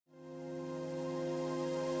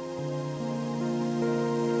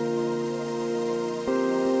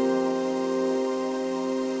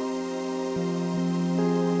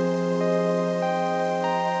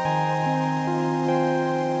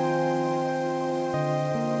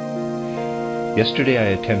Yesterday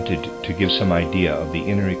I attempted to give some idea of the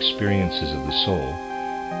inner experiences of the soul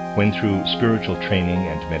when, through spiritual training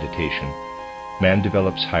and meditation, man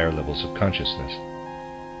develops higher levels of consciousness.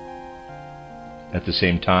 At the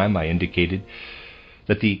same time, I indicated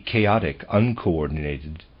that the chaotic,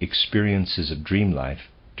 uncoordinated experiences of dream life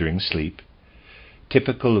during sleep,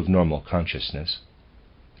 typical of normal consciousness,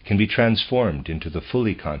 can be transformed into the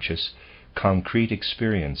fully conscious, concrete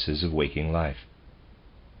experiences of waking life.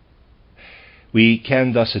 We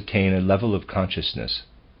can thus attain a level of consciousness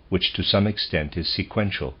which to some extent is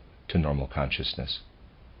sequential to normal consciousness.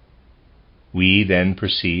 We then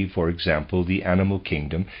perceive, for example, the animal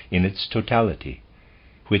kingdom in its totality,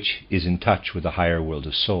 which is in touch with the higher world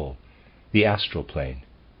of soul, the astral plane.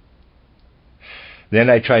 Then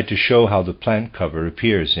I tried to show how the plant cover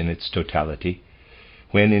appears in its totality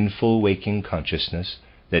when in full waking consciousness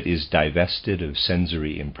that is divested of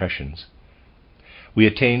sensory impressions, we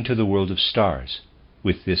attain to the world of stars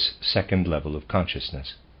with this second level of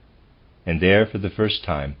consciousness, and there, for the first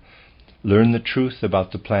time, learn the truth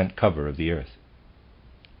about the plant cover of the earth.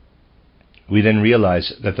 We then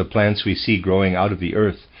realize that the plants we see growing out of the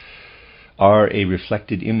earth are a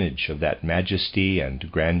reflected image of that majesty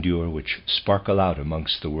and grandeur which sparkle out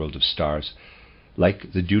amongst the world of stars,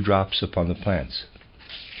 like the dewdrops upon the plants.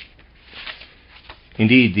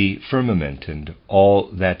 Indeed, the firmament and all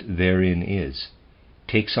that therein is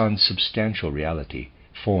takes on substantial reality,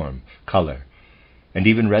 form, color, and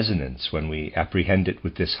even resonance when we apprehend it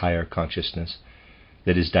with this higher consciousness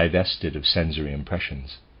that is divested of sensory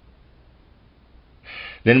impressions.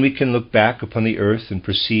 Then we can look back upon the earth and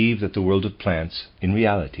perceive that the world of plants, in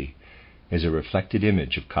reality, is a reflected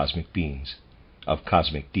image of cosmic beings, of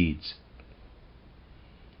cosmic deeds.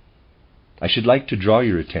 I should like to draw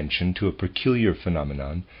your attention to a peculiar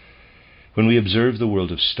phenomenon when we observe the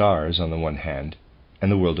world of stars on the one hand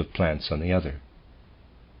and the world of plants on the other.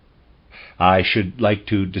 I should like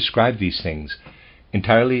to describe these things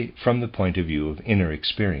entirely from the point of view of inner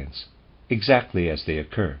experience, exactly as they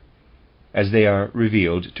occur, as they are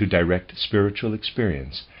revealed to direct spiritual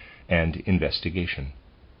experience and investigation.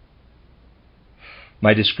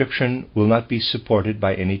 My description will not be supported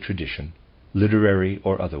by any tradition, literary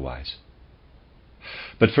or otherwise.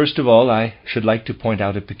 But first of all, I should like to point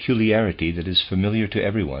out a peculiarity that is familiar to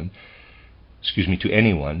to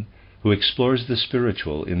anyone who explores the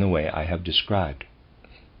spiritual in the way I have described.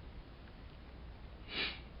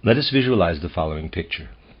 Let us visualize the following picture.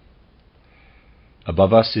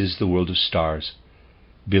 Above us is the world of stars,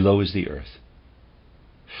 below is the earth.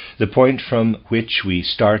 The point from which we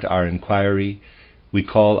start our inquiry we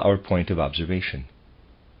call our point of observation.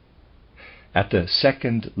 At the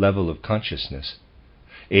second level of consciousness,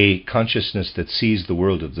 a consciousness that sees the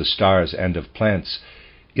world of the stars and of plants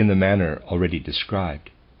in the manner already described,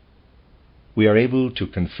 we are able to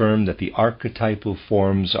confirm that the archetypal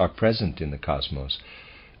forms are present in the cosmos,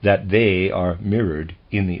 that they are mirrored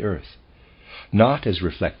in the earth, not as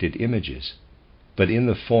reflected images, but in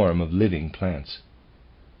the form of living plants.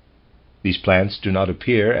 These plants do not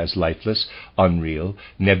appear as lifeless, unreal,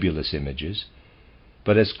 nebulous images,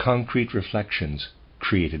 but as concrete reflections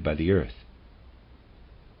created by the earth.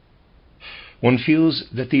 One feels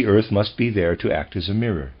that the earth must be there to act as a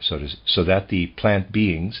mirror, so that the plant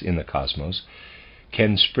beings in the cosmos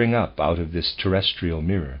can spring up out of this terrestrial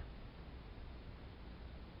mirror.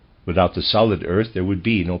 Without the solid earth there would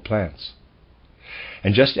be no plants.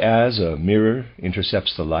 And just as a mirror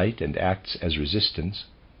intercepts the light and acts as resistance,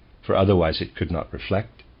 for otherwise it could not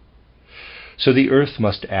reflect, so the earth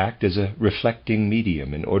must act as a reflecting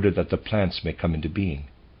medium in order that the plants may come into being.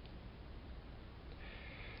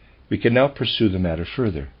 We can now pursue the matter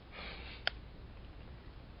further.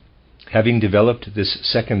 Having developed this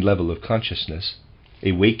second level of consciousness,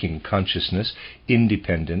 a waking consciousness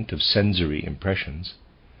independent of sensory impressions,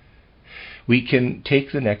 we can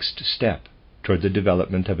take the next step toward the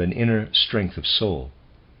development of an inner strength of soul,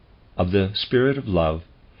 of the spirit of love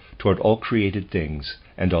toward all created things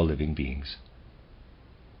and all living beings.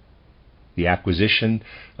 The acquisition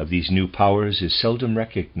of these new powers is seldom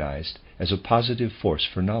recognized as a positive force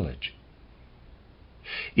for knowledge.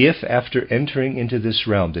 If, after entering into this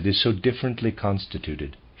realm that is so differently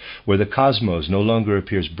constituted, where the cosmos no longer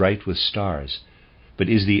appears bright with stars, but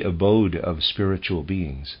is the abode of spiritual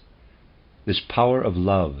beings, this power of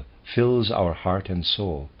love fills our heart and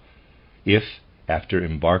soul, if, after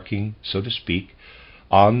embarking, so to speak,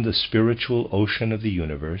 on the spiritual ocean of the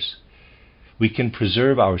universe, we can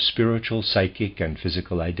preserve our spiritual, psychic, and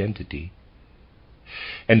physical identity,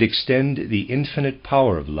 and extend the infinite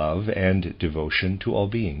power of love and devotion to all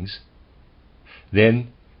beings,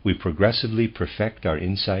 then we progressively perfect our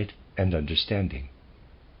insight and understanding.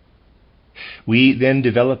 We then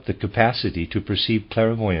develop the capacity to perceive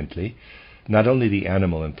clairvoyantly not only the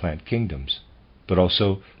animal and plant kingdoms, but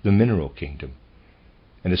also the mineral kingdom,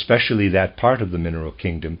 and especially that part of the mineral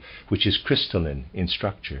kingdom which is crystalline in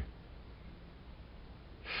structure.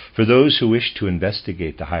 For those who wish to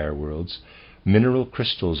investigate the higher worlds, mineral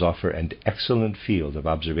crystals offer an excellent field of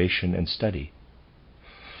observation and study.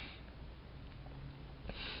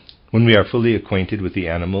 When we are fully acquainted with the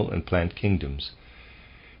animal and plant kingdoms,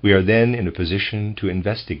 we are then in a position to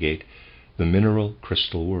investigate the mineral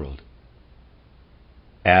crystal world.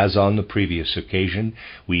 As on the previous occasion,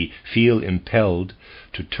 we feel impelled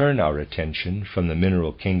to turn our attention from the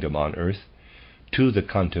mineral kingdom on earth to the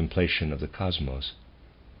contemplation of the cosmos.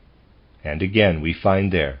 And again we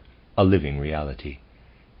find there a living reality,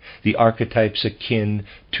 the archetypes akin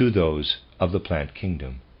to those of the plant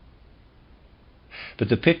kingdom. But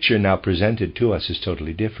the picture now presented to us is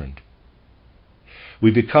totally different.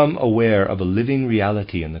 We become aware of a living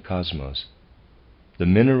reality in the cosmos. The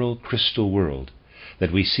mineral crystal world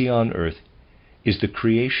that we see on earth is the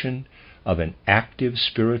creation of an active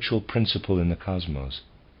spiritual principle in the cosmos.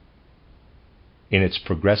 In its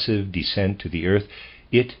progressive descent to the earth,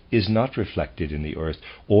 it is not reflected in the earth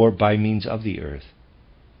or by means of the earth.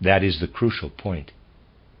 That is the crucial point.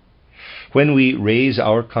 When we raise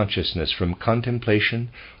our consciousness from contemplation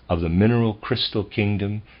of the mineral crystal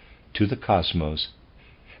kingdom to the cosmos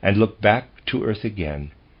and look back to earth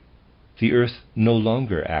again, the earth no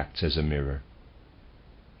longer acts as a mirror.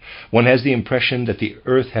 One has the impression that the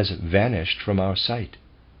earth has vanished from our sight.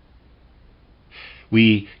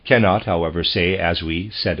 We cannot, however, say, as we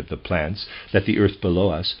said of the plants, that the earth below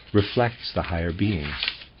us reflects the higher beings.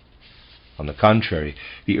 On the contrary,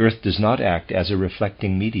 the earth does not act as a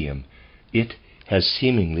reflecting medium. It has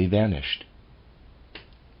seemingly vanished.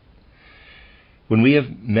 When we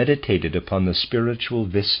have meditated upon the spiritual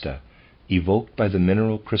vista evoked by the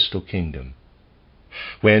mineral crystal kingdom,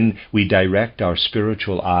 when we direct our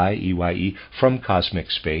spiritual eye, EYE, from cosmic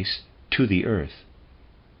space to the earth,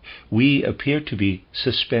 we appear to be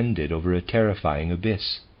suspended over a terrifying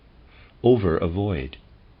abyss, over a void.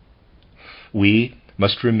 We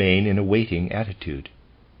must remain in a waiting attitude.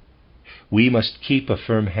 We must keep a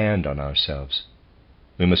firm hand on ourselves.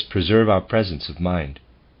 We must preserve our presence of mind.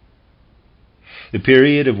 The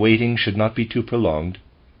period of waiting should not be too prolonged,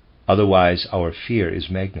 otherwise our fear is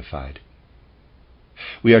magnified.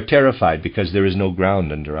 We are terrified because there is no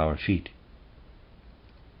ground under our feet.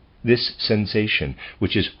 This sensation,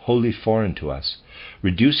 which is wholly foreign to us,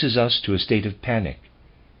 reduces us to a state of panic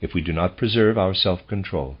if we do not preserve our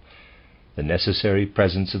self-control, the necessary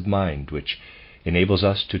presence of mind which enables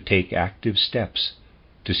us to take active steps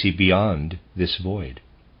to see beyond this void.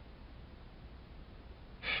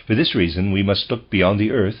 For this reason, we must look beyond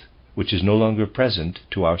the earth, which is no longer present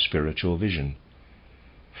to our spiritual vision.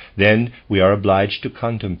 Then we are obliged to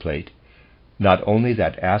contemplate not only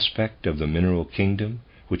that aspect of the mineral kingdom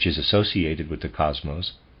which is associated with the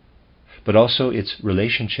cosmos, but also its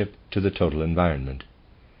relationship to the total environment.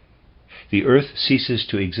 The earth ceases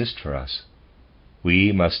to exist for us.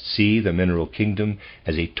 We must see the mineral kingdom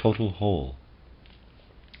as a total whole.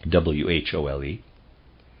 WHOLE.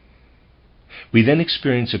 We then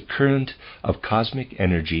experience a current of cosmic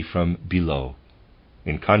energy from below,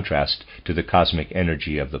 in contrast to the cosmic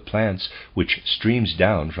energy of the plants which streams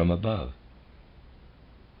down from above.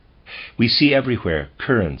 We see everywhere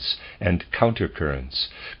currents and countercurrents,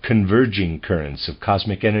 converging currents of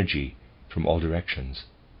cosmic energy from all directions.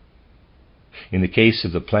 In the case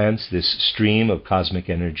of the plants, this stream of cosmic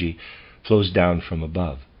energy flows down from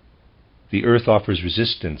above. The earth offers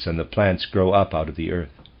resistance, and the plants grow up out of the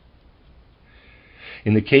earth.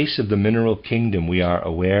 In the case of the mineral kingdom, we are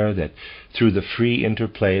aware that through the free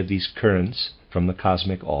interplay of these currents from the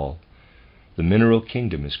cosmic all, the mineral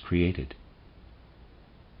kingdom is created.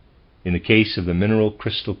 In the case of the mineral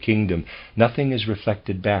crystal kingdom, nothing is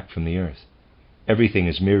reflected back from the earth. Everything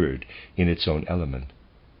is mirrored in its own element.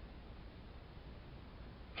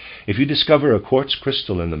 If you discover a quartz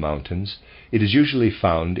crystal in the mountains, it is usually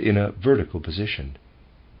found in a vertical position.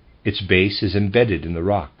 Its base is embedded in the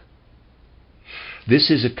rock. This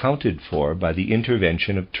is accounted for by the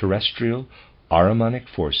intervention of terrestrial harmonic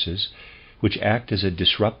forces which act as a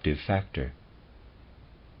disruptive factor.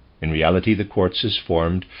 In reality, the quartz is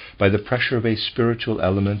formed by the pressure of a spiritual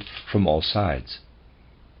element from all sides.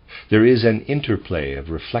 There is an interplay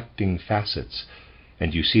of reflecting facets,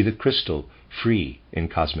 and you see the crystal free in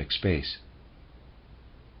cosmic space.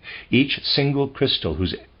 Each single crystal,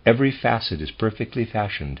 whose every facet is perfectly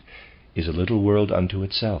fashioned, is a little world unto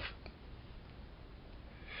itself.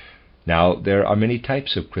 Now, there are many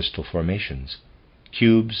types of crystal formations: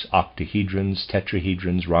 cubes, octahedrons,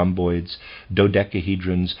 tetrahedrons, rhomboids,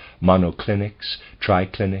 dodecahedrons, monoclinics,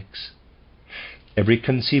 triclinics, every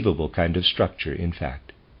conceivable kind of structure, in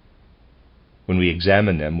fact. When we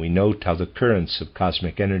examine them, we note how the currents of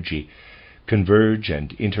cosmic energy converge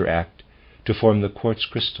and interact to form the quartz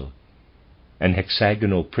crystal, an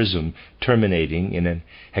hexagonal prism terminating in an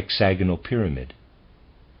hexagonal pyramid,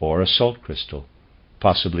 or a salt crystal,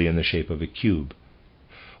 possibly in the shape of a cube,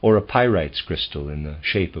 or a pyrites crystal in the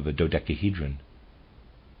shape of a dodecahedron.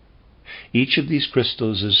 Each of these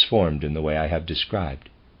crystals is formed in the way I have described.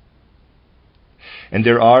 And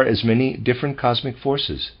there are as many different cosmic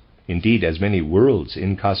forces, indeed as many worlds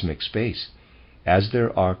in cosmic space, as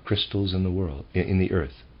there are crystals in the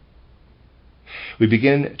earth. We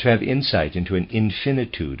begin to have insight into an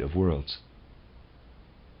infinitude of worlds.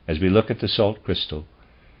 As we look at the salt crystal,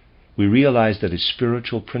 we realize that a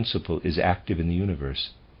spiritual principle is active in the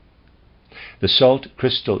universe. The salt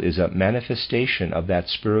crystal is a manifestation of that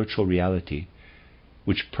spiritual reality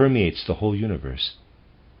which permeates the whole universe.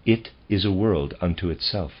 It is a world unto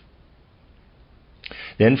itself.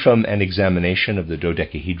 Then, from an examination of the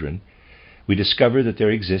dodecahedron, we discover that there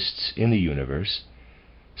exists in the universe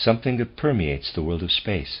something that permeates the world of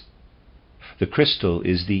space. The crystal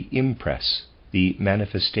is the impress, the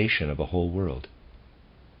manifestation of a whole world.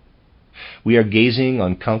 We are gazing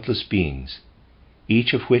on countless beings,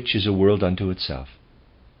 each of which is a world unto itself.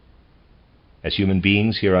 As human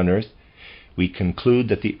beings here on earth, we conclude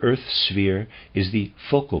that the earth sphere is the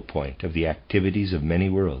focal point of the activities of many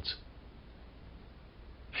worlds.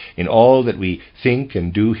 In all that we think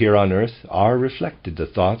and do here on earth are reflected the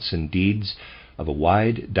thoughts and deeds of a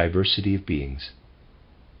wide diversity of beings.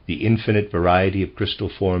 The infinite variety of crystal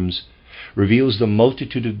forms reveals the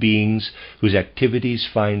multitude of beings whose activities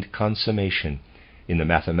find consummation in the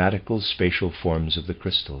mathematical spatial forms of the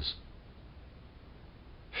crystals.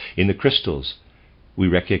 In the crystals, we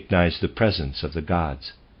recognize the presence of the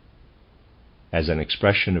gods. As an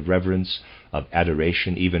expression of reverence, of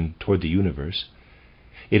adoration even toward the universe,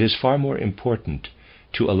 it is far more important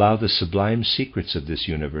to allow the sublime secrets of this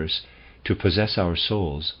universe to possess our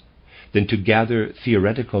souls than to gather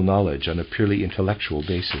theoretical knowledge on a purely intellectual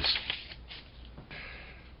basis.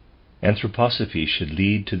 Anthroposophy should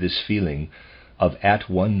lead to this feeling of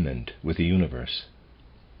at-one-ment with the universe.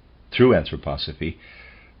 Through anthroposophy,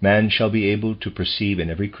 man shall be able to perceive in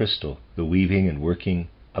every crystal the weaving and working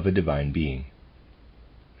of a divine being.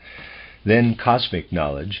 Then cosmic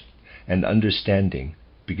knowledge and understanding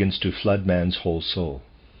begins to flood man's whole soul.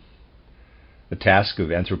 The task of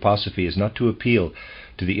anthroposophy is not to appeal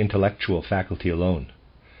to the intellectual faculty alone,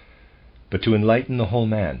 but to enlighten the whole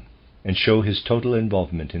man and show his total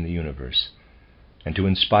involvement in the universe, and to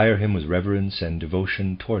inspire him with reverence and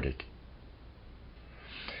devotion toward it.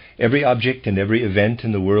 Every object and every event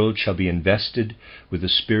in the world shall be invested with the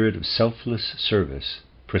spirit of selfless service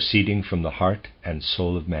proceeding from the heart and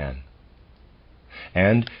soul of man.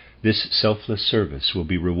 And this selfless service will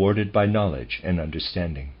be rewarded by knowledge and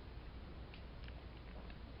understanding.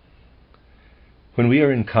 When we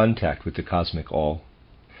are in contact with the cosmic all,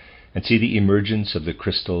 and see the emergence of the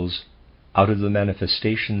crystals out of the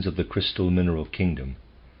manifestations of the crystal mineral kingdom,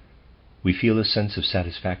 we feel a sense of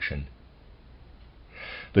satisfaction.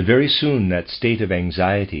 But very soon that state of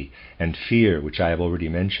anxiety and fear which I have already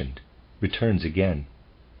mentioned returns again.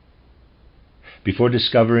 Before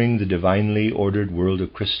discovering the divinely ordered world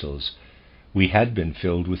of crystals, we had been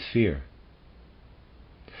filled with fear.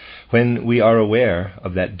 When we are aware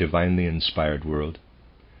of that divinely inspired world,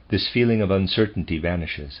 this feeling of uncertainty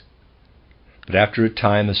vanishes. But after a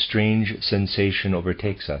time, a strange sensation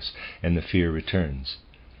overtakes us, and the fear returns.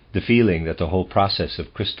 The feeling that the whole process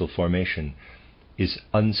of crystal formation is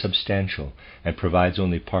unsubstantial and provides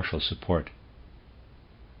only partial support.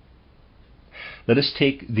 Let us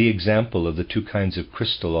take the example of the two kinds of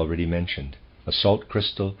crystal already mentioned, a salt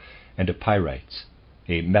crystal and a pyrites,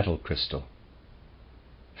 a metal crystal.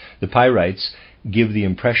 The pyrites give the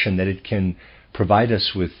impression that it can provide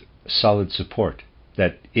us with solid support,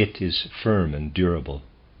 that it is firm and durable.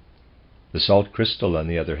 The salt crystal, on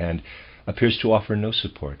the other hand, appears to offer no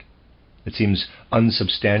support. It seems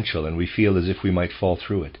unsubstantial, and we feel as if we might fall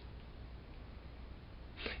through it.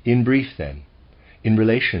 In brief, then, in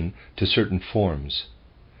relation to certain forms,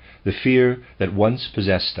 the fear that once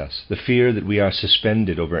possessed us, the fear that we are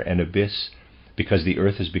suspended over an abyss because the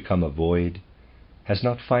earth has become a void, has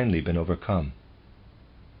not finally been overcome.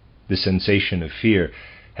 The sensation of fear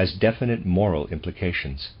has definite moral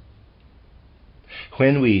implications.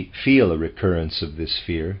 When we feel a recurrence of this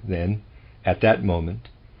fear, then, at that moment,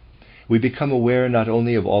 we become aware not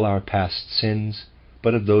only of all our past sins,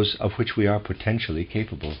 but of those of which we are potentially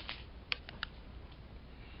capable.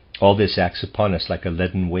 All this acts upon us like a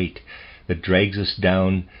leaden weight that drags us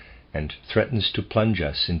down and threatens to plunge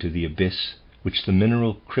us into the abyss which the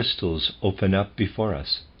mineral crystals open up before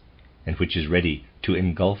us, and which is ready to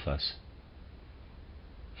engulf us.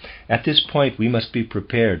 At this point, we must be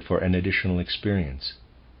prepared for an additional experience.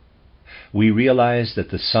 We realize that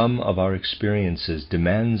the sum of our experiences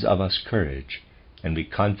demands of us courage, and we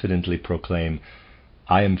confidently proclaim,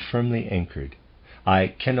 "I am firmly anchored. I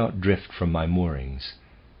cannot drift from my moorings.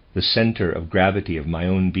 The center of gravity of my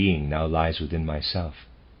own being now lies within myself."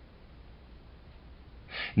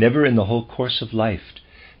 Never in the whole course of life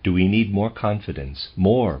do we need more confidence,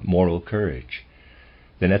 more moral courage,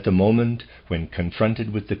 than at the moment when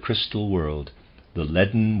confronted with the crystal world, the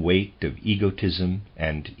leaden weight of egotism,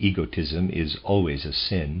 and egotism is always a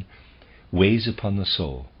sin, weighs upon the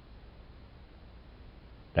soul.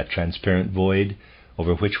 That transparent void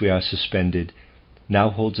over which we are suspended now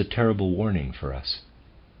holds a terrible warning for us.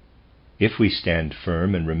 If we stand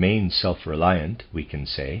firm and remain self-reliant, we can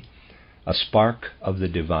say, "A spark of the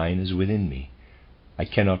divine is within me. I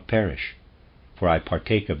cannot perish, for I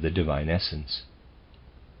partake of the divine essence."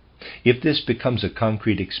 If this becomes a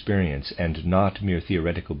concrete experience and not mere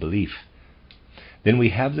theoretical belief, then we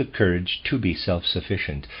have the courage to be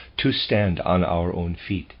self-sufficient, to stand on our own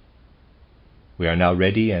feet. We are now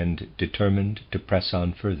ready and determined to press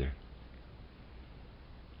on further.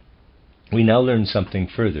 We now learn something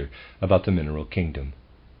further about the mineral kingdom.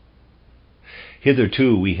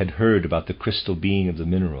 Hitherto we had heard about the crystal being of the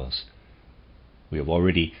minerals. We have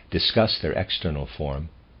already discussed their external form.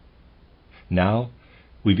 Now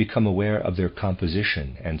we become aware of their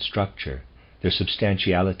composition and structure, their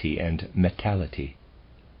substantiality and metality.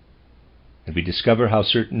 And we discover how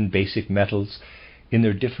certain basic metals, in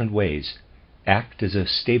their different ways, act as a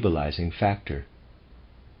stabilizing factor.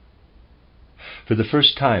 For the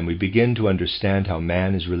first time, we begin to understand how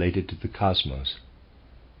man is related to the cosmos.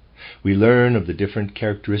 We learn of the different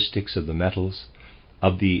characteristics of the metals,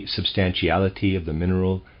 of the substantiality of the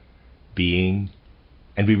mineral being,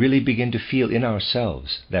 and we really begin to feel in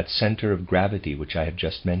ourselves that center of gravity which I have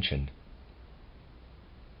just mentioned.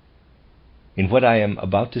 In what I am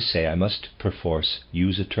about to say, I must perforce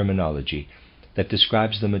use a terminology that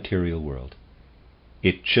describes the material world.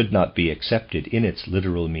 It should not be accepted in its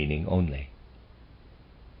literal meaning only.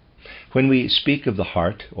 When we speak of the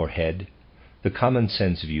heart or head, the common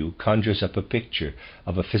sense view conjures up a picture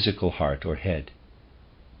of a physical heart or head.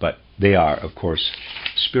 But they are, of course,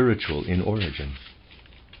 spiritual in origin.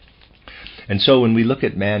 And so when we look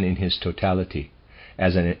at man in his totality,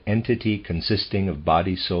 as an entity consisting of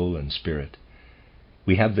body, soul, and spirit,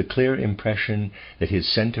 we have the clear impression that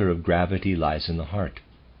his center of gravity lies in the heart.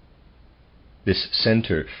 This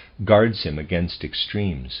center guards him against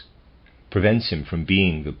extremes, prevents him from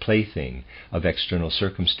being the plaything of external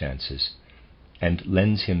circumstances, and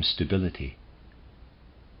lends him stability.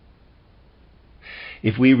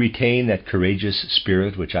 If we retain that courageous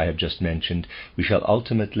spirit which I have just mentioned, we shall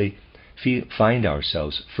ultimately find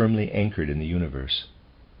ourselves firmly anchored in the universe.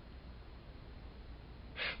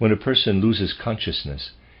 When a person loses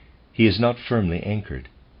consciousness, he is not firmly anchored.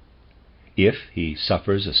 If he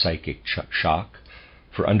suffers a psychic shock,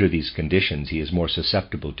 for under these conditions he is more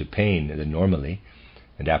susceptible to pain than normally,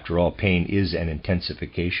 and after all, pain is an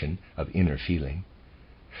intensification of inner feeling,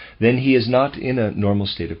 then he is not in a normal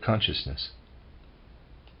state of consciousness.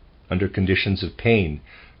 Under conditions of pain,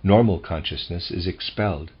 normal consciousness is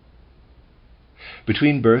expelled.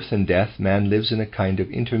 Between birth and death, man lives in a kind of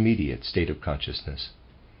intermediate state of consciousness.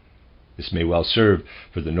 This may well serve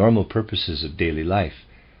for the normal purposes of daily life,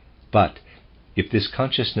 but if this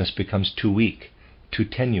consciousness becomes too weak, too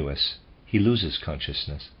tenuous, he loses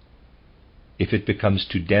consciousness. If it becomes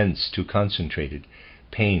too dense, too concentrated,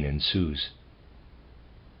 pain ensues.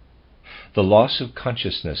 The loss of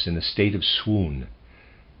consciousness in a state of swoon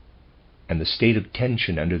and the state of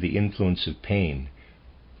tension under the influence of pain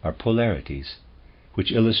are polarities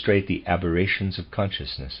which illustrate the aberrations of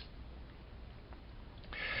consciousness.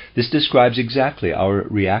 This describes exactly our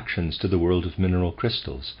reactions to the world of mineral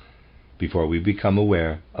crystals before we become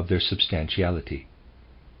aware of their substantiality.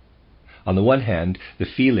 On the one hand, the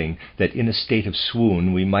feeling that in a state of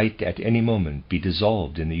swoon we might at any moment be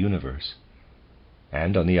dissolved in the universe,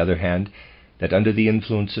 and on the other hand, that under the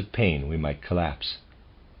influence of pain we might collapse.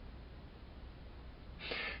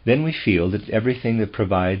 Then we feel that everything that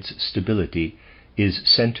provides stability is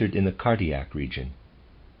centered in the cardiac region,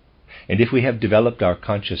 and if we have developed our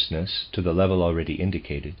consciousness to the level already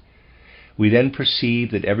indicated, we then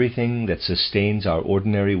perceive that everything that sustains our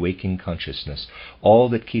ordinary waking consciousness, all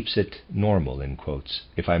that keeps it normal, in quotes,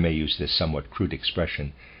 if I may use this somewhat crude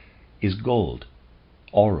expression, is gold,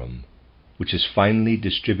 aurum, which is finely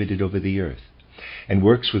distributed over the earth, and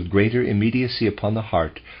works with greater immediacy upon the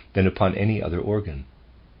heart than upon any other organ.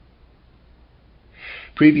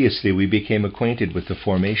 Previously we became acquainted with the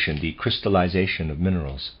formation, the crystallization of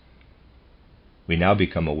minerals. We now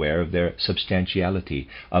become aware of their substantiality,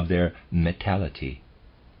 of their metality.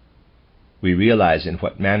 We realize in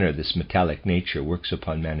what manner this metallic nature works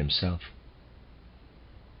upon man himself.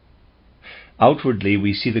 Outwardly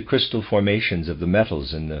we see the crystal formations of the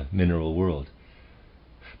metals in the mineral world,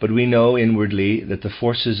 but we know inwardly that the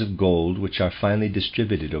forces of gold, which are finely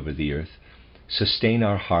distributed over the earth, sustain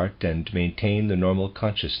our heart and maintain the normal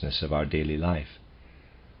consciousness of our daily life.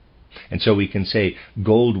 And so we can say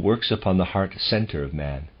gold works upon the heart center of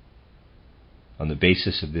man. On the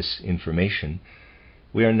basis of this information,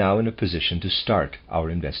 we are now in a position to start our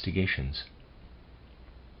investigations.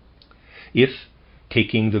 If,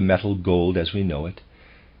 taking the metal gold as we know it,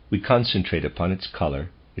 we concentrate upon its color,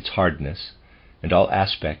 its hardness, and all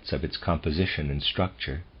aspects of its composition and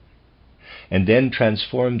structure, and then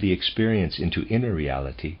transform the experience into inner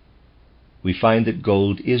reality, we find that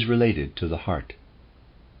gold is related to the heart.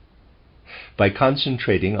 By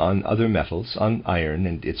concentrating on other metals, on iron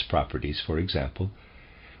and its properties, for example,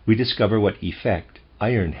 we discover what effect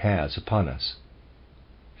iron has upon us.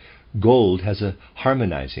 Gold has a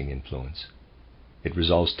harmonizing influence. It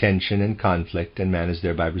resolves tension and conflict, and man is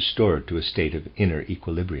thereby restored to a state of inner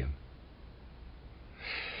equilibrium.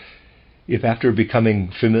 If after becoming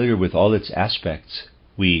familiar with all its aspects,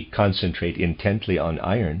 we concentrate intently on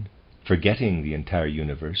iron, forgetting the entire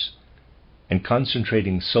universe, and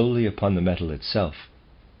concentrating solely upon the metal itself,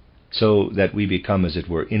 so that we become, as it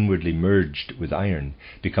were, inwardly merged with iron,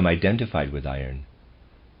 become identified with iron,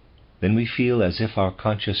 then we feel as if our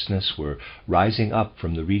consciousness were rising up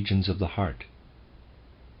from the regions of the heart.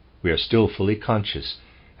 We are still fully conscious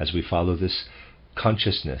as we follow this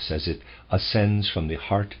consciousness as it ascends from the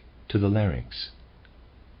heart to the larynx.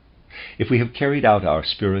 If we have carried out our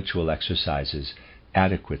spiritual exercises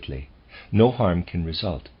adequately, no harm can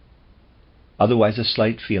result. Otherwise, a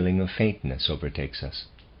slight feeling of faintness overtakes us.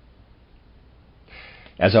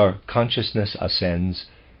 As our consciousness ascends,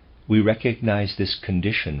 we recognize this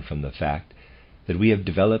condition from the fact that we have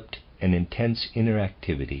developed an intense inner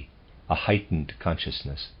activity, a heightened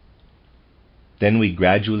consciousness. Then we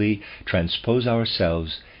gradually transpose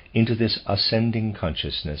ourselves into this ascending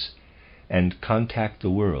consciousness and contact the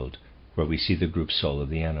world where we see the group soul of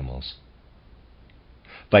the animals.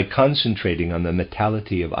 By concentrating on the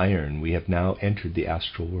metality of iron, we have now entered the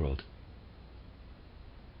astral world.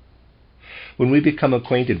 When we become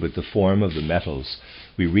acquainted with the form of the metals,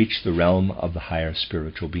 we reach the realm of the higher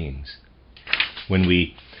spiritual beings. When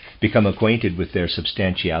we become acquainted with their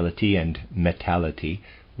substantiality and metality,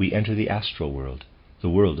 we enter the astral world, the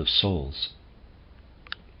world of souls.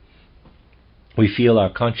 We feel our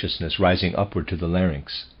consciousness rising upward to the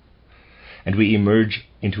larynx, and we emerge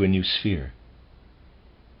into a new sphere.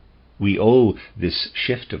 We owe this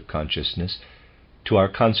shift of consciousness to our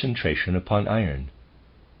concentration upon iron,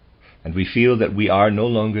 and we feel that we are no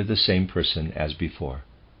longer the same person as before.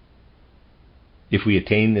 If we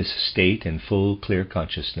attain this state in full, clear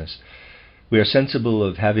consciousness, we are sensible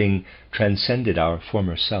of having transcended our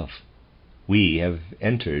former self. We have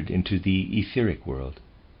entered into the etheric world.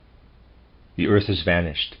 The earth has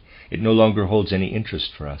vanished. It no longer holds any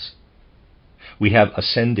interest for us. We have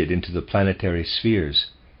ascended into the planetary spheres,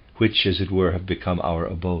 which, as it were, have become our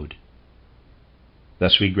abode.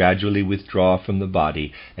 Thus we gradually withdraw from the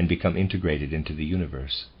body and become integrated into the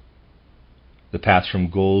universe. The path from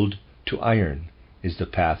gold to iron is the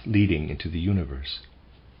path leading into the universe.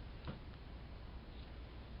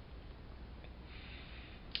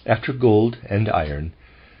 After gold and iron,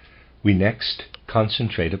 we next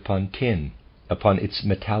concentrate upon tin, upon its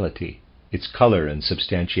metality, its color and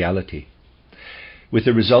substantiality, with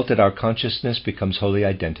the result that our consciousness becomes wholly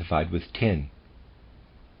identified with tin.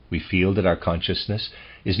 We feel that our consciousness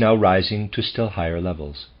is now rising to still higher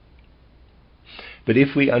levels. But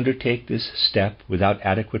if we undertake this step without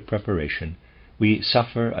adequate preparation, we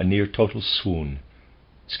suffer a near total swoon.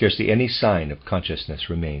 Scarcely any sign of consciousness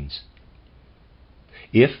remains.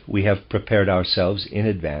 If we have prepared ourselves in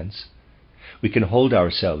advance, we can hold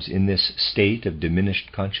ourselves in this state of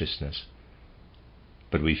diminished consciousness.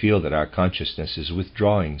 But we feel that our consciousness is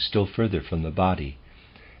withdrawing still further from the body,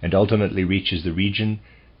 and ultimately reaches the region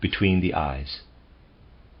between the eyes.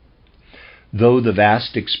 Though the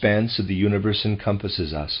vast expanse of the universe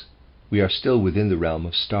encompasses us, we are still within the realm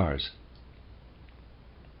of stars.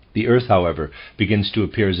 The earth, however, begins to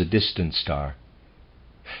appear as a distant star,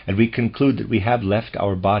 and we conclude that we have left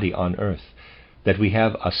our body on earth, that we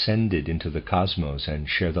have ascended into the cosmos and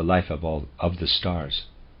share the life of all of the stars.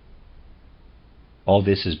 All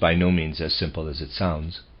this is by no means as simple as it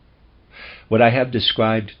sounds. What I have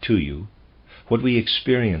described to you, what we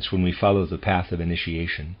experience when we follow the path of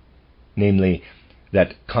initiation, namely,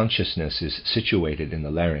 that consciousness is situated in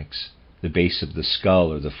the larynx, the base of the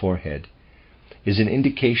skull or the forehead, is an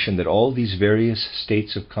indication that all these various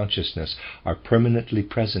states of consciousness are permanently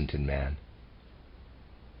present in man.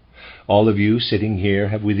 All of you sitting here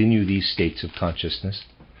have within you these states of consciousness,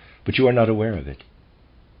 but you are not aware of it.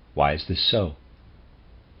 Why is this so?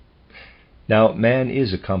 Now, man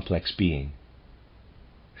is a complex being.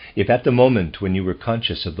 If at the moment when you were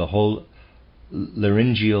conscious of the whole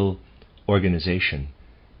laryngeal organization,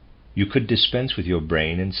 you could dispense with your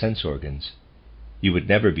brain and sense organs, you would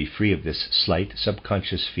never be free of this slight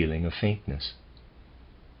subconscious feeling of faintness.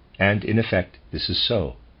 And in effect, this is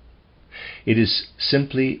so. It is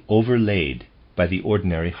simply overlaid by the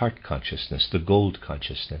ordinary heart consciousness, the gold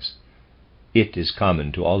consciousness. It is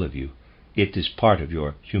common to all of you. It is part of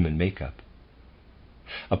your human makeup.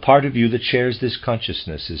 A part of you that shares this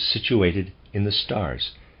consciousness is situated in the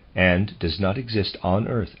stars and does not exist on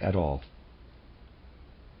earth at all.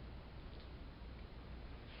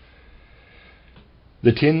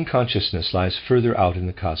 The tin consciousness lies further out in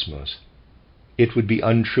the cosmos. It would be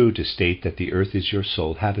untrue to state that the earth is your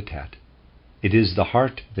sole habitat. It is the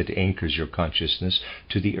heart that anchors your consciousness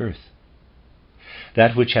to the earth.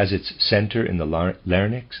 That which has its center in the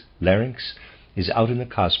larynx is out in the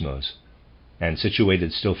cosmos, and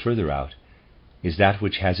situated still further out is that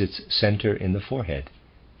which has its center in the forehead,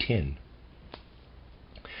 tin.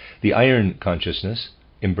 The iron consciousness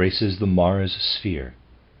embraces the Mars sphere,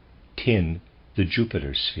 tin the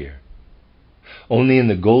Jupiter sphere. Only in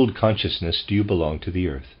the gold consciousness do you belong to the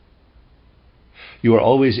earth. You are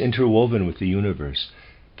always interwoven with the universe,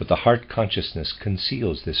 but the heart consciousness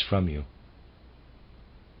conceals this from you.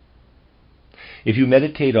 If you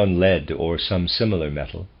meditate on lead or some similar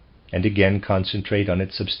metal, and again concentrate on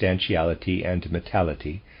its substantiality and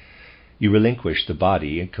metality, you relinquish the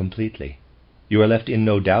body completely. You are left in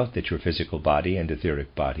no doubt that your physical body and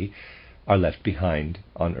etheric body are left behind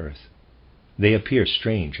on earth. They appear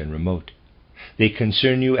strange and remote. They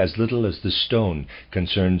concern you as little as the stone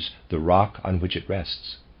concerns the rock on which it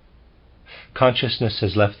rests. Consciousness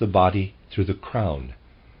has left the body through the crown,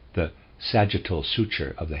 the sagittal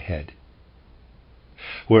suture of the head.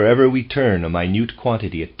 Wherever we turn, a minute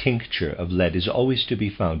quantity, a tincture of lead is always to be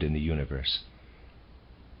found in the universe.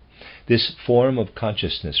 This form of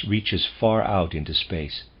consciousness reaches far out into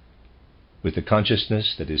space. With the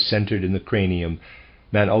consciousness that is centered in the cranium,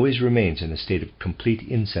 man always remains in a state of complete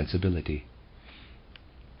insensibility.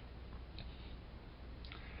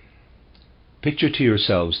 Picture to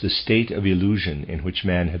yourselves the state of illusion in which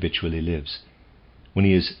man habitually lives. When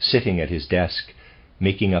he is sitting at his desk,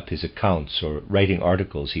 making up his accounts or writing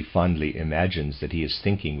articles, he fondly imagines that he is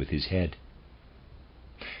thinking with his head.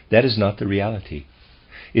 That is not the reality.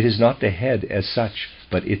 It is not the head as such,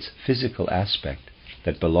 but its physical aspect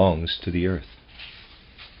that belongs to the earth.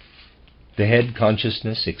 The head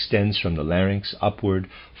consciousness extends from the larynx upward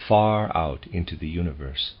far out into the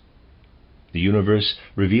universe. The universe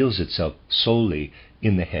reveals itself solely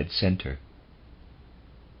in the head center.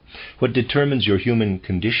 What determines your human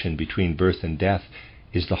condition between birth and death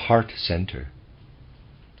is the heart center.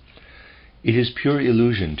 It is pure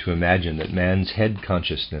illusion to imagine that man's head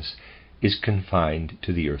consciousness is confined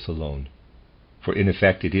to the earth alone, for in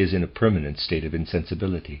effect it is in a permanent state of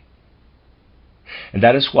insensibility. And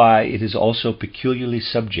that is why it is also peculiarly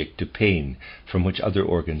subject to pain from which other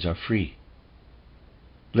organs are free.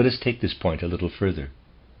 Let us take this point a little further.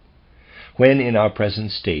 When in our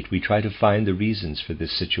present state we try to find the reasons for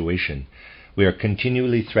this situation, we are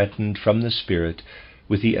continually threatened from the spirit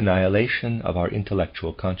with the annihilation of our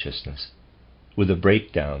intellectual consciousness, with a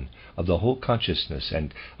breakdown of the whole consciousness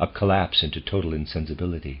and a collapse into total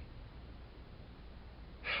insensibility.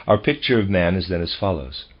 Our picture of man is then as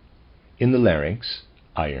follows. In the larynx,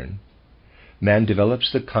 iron, man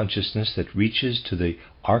develops the consciousness that reaches to the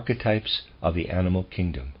archetypes of the animal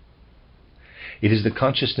kingdom. It is the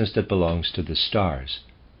consciousness that belongs to the stars,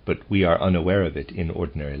 but we are unaware of it in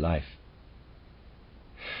ordinary life.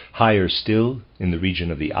 Higher still, in the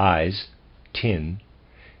region of the eyes, tin,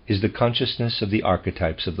 is the consciousness of the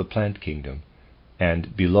archetypes of the plant kingdom,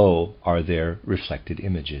 and below are their reflected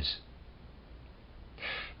images.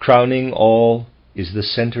 Crowning all is the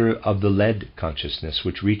center of the lead consciousness,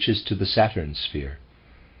 which reaches to the Saturn sphere.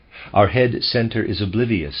 Our head center is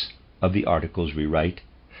oblivious of the articles we write,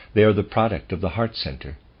 They are the product of the heart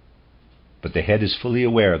center. But the head is fully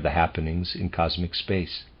aware of the happenings in cosmic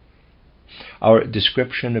space. Our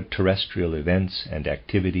description of terrestrial events and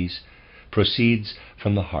activities proceeds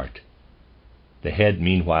from the heart. The head,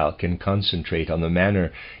 meanwhile, can concentrate on the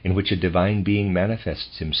manner in which a divine being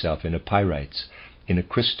manifests himself in a pyrites, in a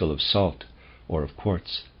crystal of salt or of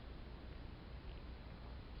quartz.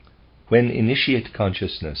 When initiate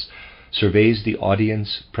consciousness surveys the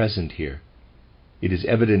audience present here, it is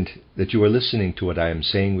evident that you are listening to what I am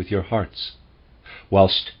saying with your hearts,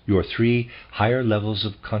 whilst your 3 higher levels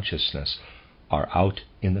of consciousness are out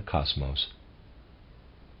in the cosmos.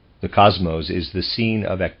 The cosmos is the scene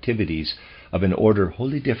of activities of an order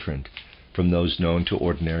wholly different from those known to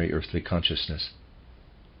ordinary earthly consciousness.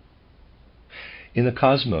 In the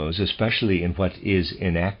cosmos, especially in what is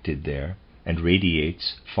enacted there and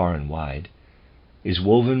radiates far and wide, is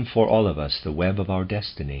woven for all of us the web of our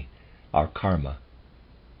destiny, our karma.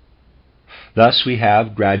 Thus we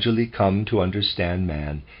have gradually come to understand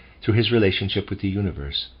man through his relationship with the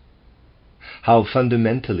universe. How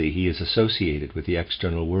fundamentally he is associated with the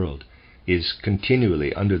external world, is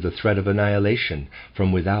continually under the threat of annihilation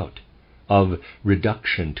from without, of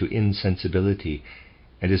reduction to insensibility,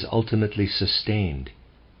 and is ultimately sustained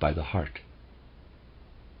by the heart.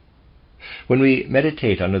 When we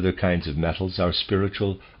meditate on other kinds of metals, our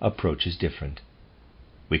spiritual approach is different.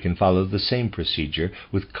 We can follow the same procedure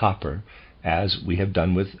with copper as we have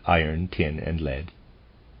done with iron, tin, and lead.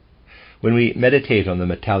 When we meditate on the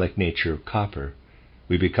metallic nature of copper,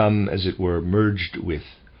 we become, as it were, merged with,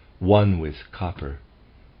 one with copper.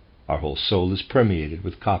 Our whole soul is permeated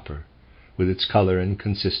with copper, with its color and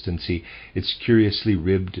consistency, its curiously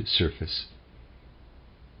ribbed surface.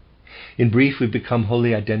 In brief, we become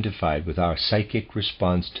wholly identified with our psychic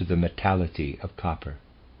response to the metallicity of copper.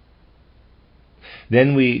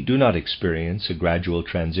 Then we do not experience a gradual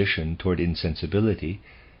transition toward insensibility,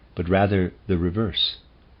 but rather the reverse.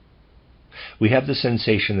 We have the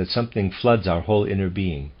sensation that something floods our whole inner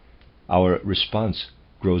being. Our response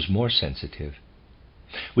grows more sensitive.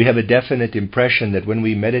 We have a definite impression that when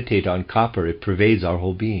we meditate on copper, it pervades our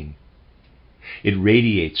whole being. It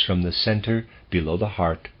radiates from the center below the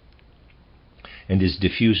heart and is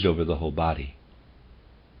diffused over the whole body.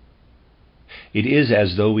 It is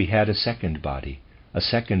as though we had a second body, a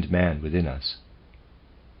second man within us.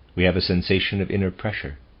 We have a sensation of inner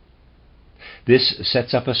pressure. This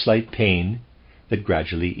sets up a slight pain that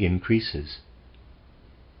gradually increases.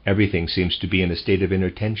 Everything seems to be in a state of inner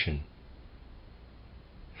tension.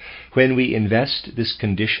 When we invest this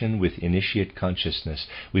condition with initiate consciousness,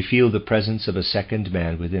 we feel the presence of a second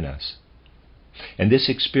man within us. And this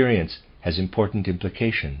experience has important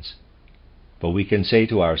implications. For we can say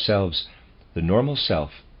to ourselves, the normal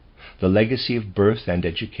self, the legacy of birth and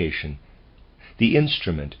education, the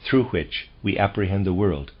instrument through which we apprehend the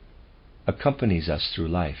world, accompanies us through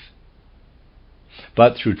life.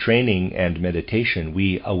 But through training and meditation,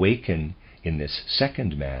 we awaken in this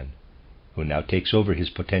second man, who now takes over his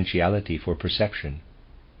potentiality for perception.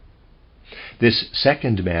 This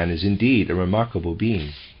second man is indeed a remarkable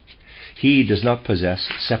being. He does not possess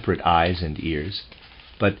separate eyes and ears,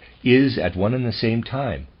 but is at one and the same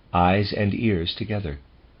time eyes and ears together.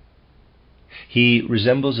 He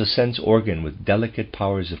resembles a sense organ with delicate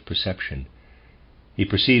powers of perception. He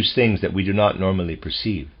perceives things that we do not normally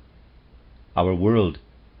perceive. Our world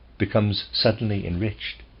becomes suddenly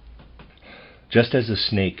enriched. Just as a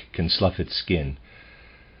snake can slough its skin,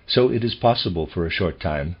 so it is possible for a short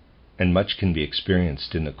time, and much can be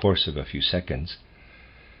experienced in the course of a few seconds,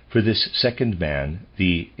 for this second man,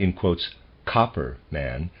 the, in quotes, copper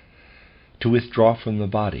man, to withdraw from the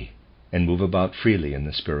body and move about freely in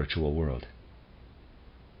the spiritual world.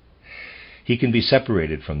 He can be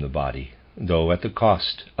separated from the body, though at the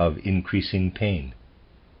cost of increasing pain.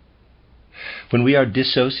 When we are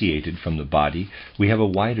dissociated from the body, we have a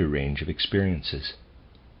wider range of experiences.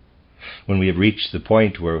 When we have reached the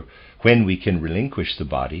point when we can relinquish the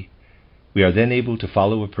body, we are then able to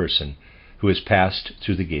follow a person who has passed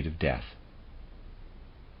through the gate of death.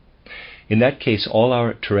 In that case, all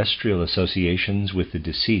our terrestrial associations with the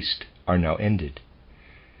deceased are now ended.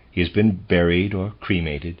 He has been buried or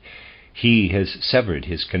cremated. He has severed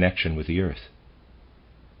his connection with the earth.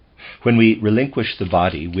 When we relinquish the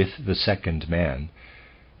body with the second man,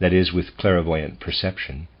 that is, with clairvoyant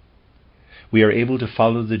perception, we are able to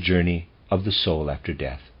follow the journey of the soul after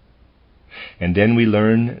death. And then we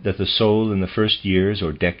learn that the soul in the first years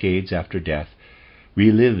or decades after death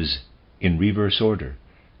relives in reverse order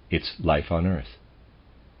its life on earth.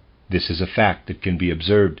 This is a fact that can be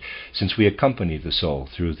observed since we accompany the soul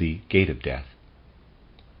through the gate of death.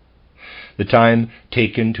 The time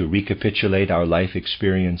taken to recapitulate our life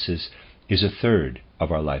experiences is a third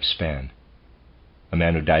of our lifespan. A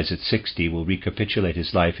man who dies at 60 will recapitulate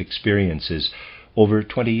his life experiences over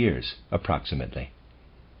 20 years, approximately.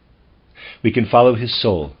 We can follow his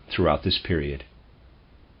soul throughout this period.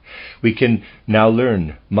 We can now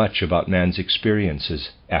learn much about man's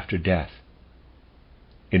experiences after death.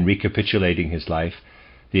 In recapitulating his life,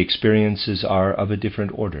 the experiences are of a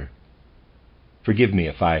different order. Forgive me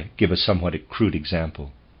if I give a somewhat crude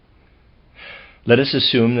example. Let us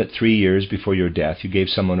assume that 3 years before your death you gave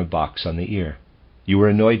someone a box on the ear. You were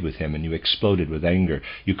annoyed with him and you exploded with anger.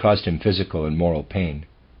 You caused him physical and moral pain.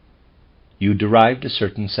 You derived a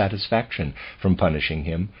certain satisfaction from punishing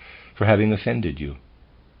him for having offended you.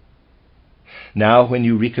 Now, when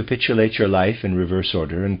you recapitulate your life in reverse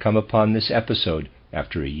order and come upon this episode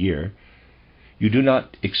after a year, you do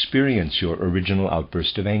not experience your original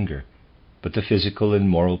outburst of anger, but the physical and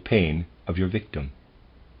moral pain of your victim.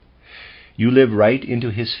 You live right into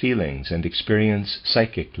his feelings and experience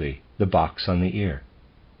psychically the box on the ear.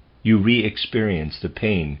 You re-experience the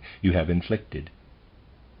pain you have inflicted.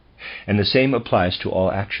 And the same applies to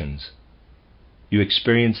all actions. You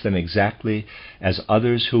experience them exactly as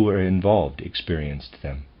others who were involved experienced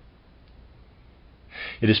them.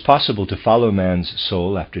 It is possible to follow man's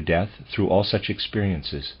soul after death through all such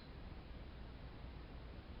experiences.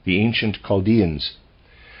 The ancient Chaldeans,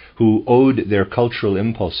 who owed their cultural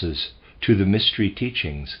impulses to the mystery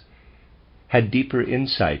teachings, had deeper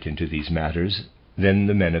insight into these matters than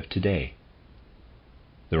the men of today.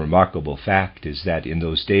 The remarkable fact is that in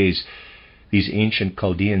those days, these ancient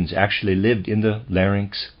Chaldeans actually lived in the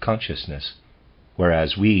larynx consciousness,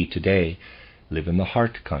 whereas we today live in the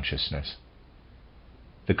heart consciousness.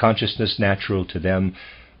 The consciousness natural to them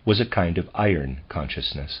was a kind of iron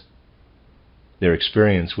consciousness. Their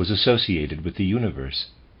experience was associated with the universe.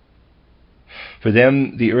 For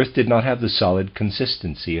them, the earth did not have the solid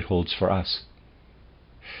consistency it holds for us.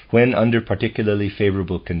 When, under particularly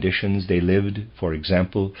favorable conditions, they lived, for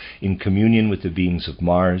example, in communion with the beings of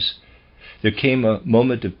Mars, there came a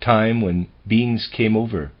moment of time when beings came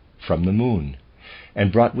over from the moon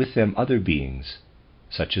and brought with them other beings,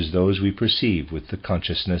 such as those we perceive with the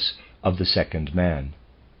consciousness of the second man.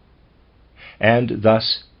 And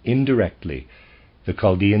thus, indirectly, the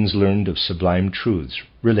Chaldeans learned of sublime truths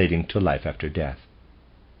relating to life after death.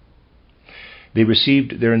 They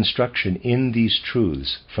received their instruction in these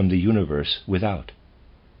truths from the universe without.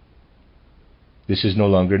 This is no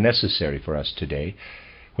longer necessary for us today,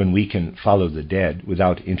 when we can follow the dead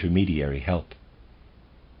without intermediary help.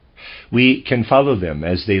 We can follow them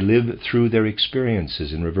as they live through their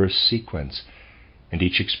experiences in reverse sequence, and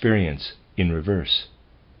each experience in reverse.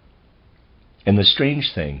 And the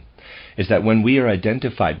strange thing is that when we are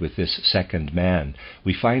identified with this second man,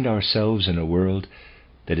 we find ourselves in a world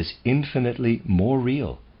that is infinitely more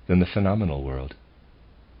real than the phenomenal world.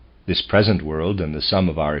 This present world and the sum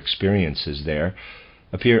of our experiences there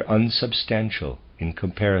appear unsubstantial in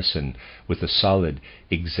comparison with the solid,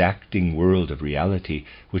 exacting world of reality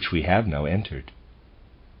which we have now entered.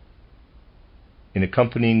 In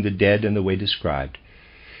accompanying the dead in the way described,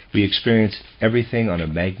 we experience everything on a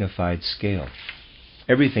magnified scale.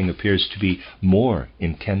 Everything appears to be more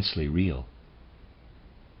intensely real.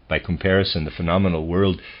 By comparison, the phenomenal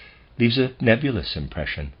world leaves a nebulous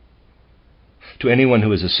impression. To anyone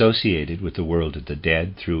who is associated with the world of the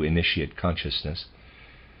dead through initiate consciousness,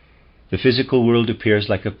 the physical world appears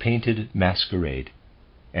like a painted masquerade,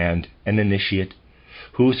 and an initiate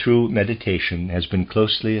who through meditation has been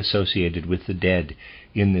closely associated with the dead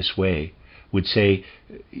in this way would say,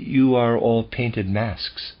 "You are all painted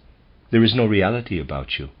masks. There is no reality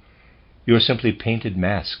about you. You are simply painted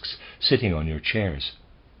masks sitting on your chairs."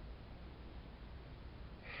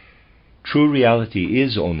 True reality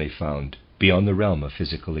is only found beyond the realm of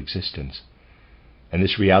physical existence, and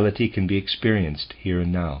this reality can be experienced here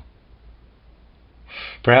and now.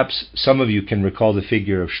 Perhaps some of you can recall the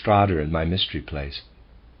figure of Strader in my mystery plays.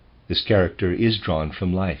 This character is drawn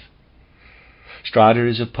from life. Strader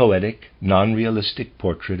is a poetic, non-realistic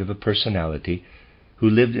portrait of a personality who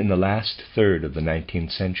lived in the last third of the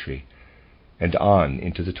 19th century and on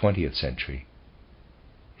into the 20th century.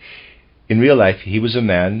 In real life, he was a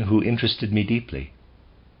man who interested me deeply.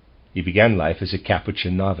 He began life as a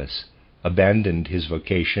Capuchin novice, abandoned his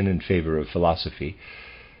vocation in favor of philosophy,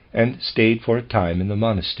 and stayed for a time in the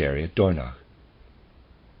monastery at Dornach.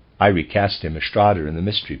 I recast him as Strader in the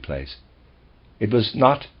mystery plays. It was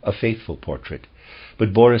not a faithful portrait,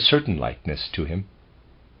 but bore a certain likeness to him.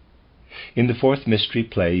 In the fourth mystery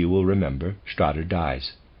play, you will remember, Strader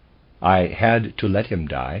dies. I had to let him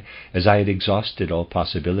die, as I had exhausted all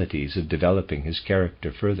possibilities of developing his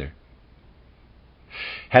character further.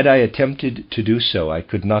 Had I attempted to do so, I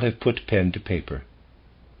could not have put pen to paper.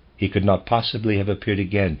 He could not possibly have appeared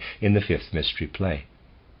again in the fifth mystery play.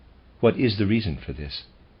 What is the reason for this?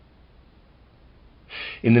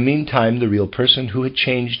 In the meantime, the real person who had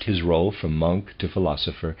changed his role from monk to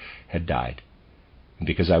philosopher had died, and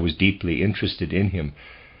because I was deeply interested in him,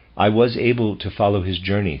 I was able to follow his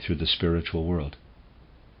journey through the spiritual world.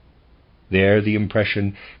 There, the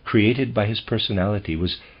impression created by his personality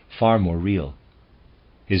was far more real.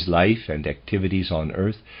 His life and activities on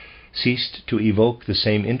earth ceased to evoke the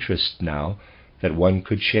same interest now that one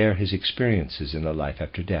could share his experiences in the life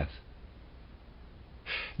after death.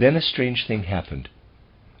 Then a strange thing happened.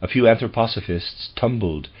 A few anthroposophists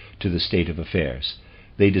tumbled to the state of affairs.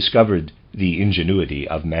 They discovered, the ingenuity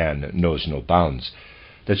of man knows no bounds,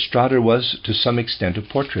 that Strader was to some extent a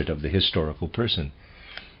portrait of the historical person.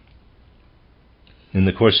 In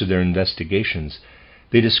the course of their investigations,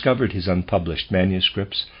 they discovered his unpublished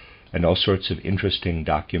manuscripts and all sorts of interesting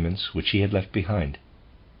documents which he had left behind.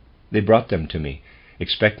 They brought them to me,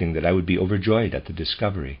 expecting that I would be overjoyed at the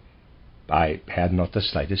discovery. I had not the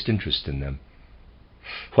slightest interest in them.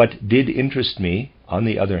 What did interest me, on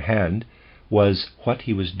the other hand, was what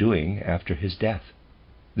he was doing after his death.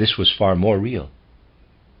 This was far more real.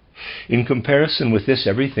 In comparison with this,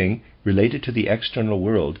 everything related to the external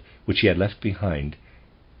world which he had left behind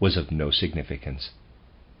was of no significance.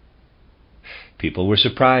 People were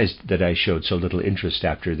surprised that I showed so little interest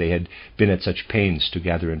after they had been at such pains to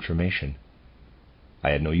gather information. I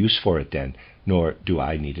had no use for it then, nor do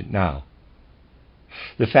I need it now.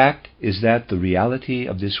 The fact is that the reality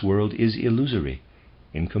of this world is illusory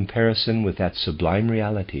in comparison with that sublime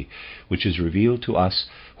reality which is revealed to us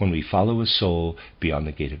when we follow a soul beyond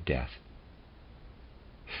the gate of death.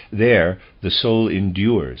 There, the soul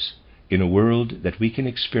endures in a world that we can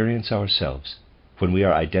experience ourselves when we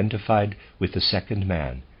are identified with the second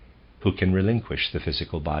man, who can relinquish the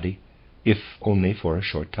physical body, if only for a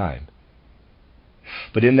short time.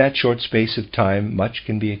 But in that short space of time, much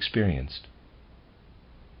can be experienced.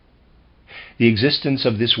 The existence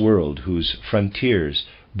of this world, whose frontiers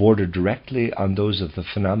border directly on those of the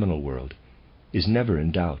phenomenal world, is never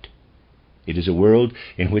in doubt. It is a world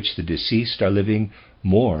in which the deceased are living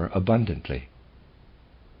more abundantly.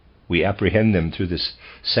 We apprehend them through this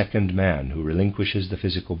second man who relinquishes the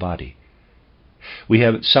physical body. We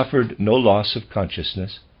have suffered no loss of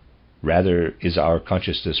consciousness, rather is our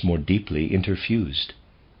consciousness more deeply interfused.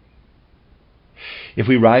 If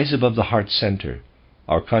we rise above the heart center,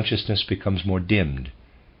 our consciousness becomes more dimmed.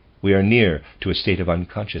 We are near to a state of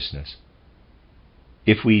unconsciousness.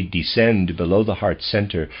 If we descend below the heart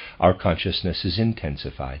center, our consciousness is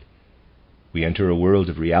intensified. We enter a world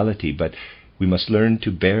of reality, but we must learn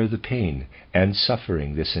to bear the pain and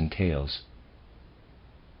suffering this entails.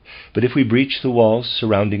 But if we breach the walls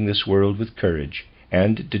surrounding this world with courage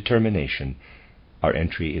and determination, our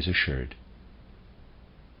entry is assured.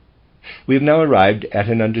 We have now arrived at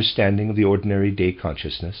an understanding of the ordinary day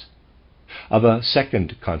consciousness, of a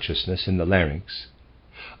second consciousness in the larynx,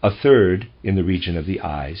 a third in the region of the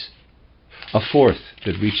eyes, a fourth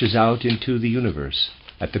that reaches out into the universe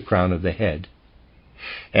at the crown of the head,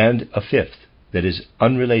 and a fifth that is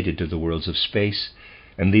unrelated to the worlds of space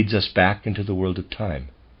and leads us back into the world of time.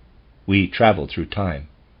 We travel through time.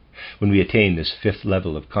 When we attain this fifth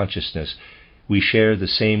level of consciousness, we share the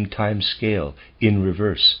same time scale in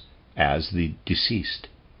reverse as the deceased.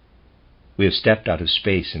 We have stepped out of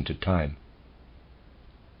space into time.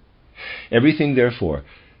 Everything, therefore,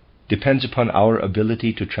 depends upon our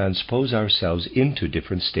ability to transpose ourselves into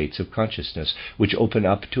different states of consciousness, which open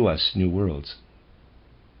up to us new worlds.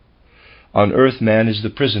 On earth, man is the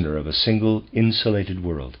prisoner of a single insulated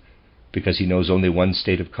world, because he knows only one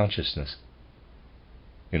state of consciousness.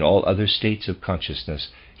 In all other states of consciousness,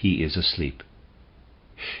 he is asleep.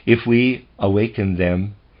 If we awaken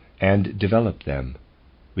them and develop them,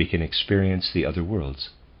 we can experience the other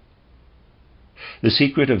worlds. The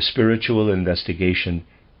secret of spiritual investigation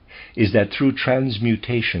is that through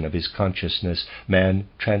transmutation of his consciousness, man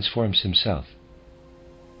transforms himself.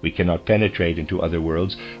 We cannot penetrate into other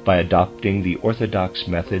worlds by adopting the orthodox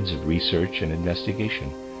methods of research and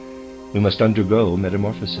investigation. We must undergo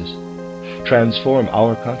metamorphosis, transform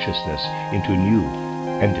our consciousness into new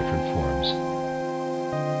and different forms.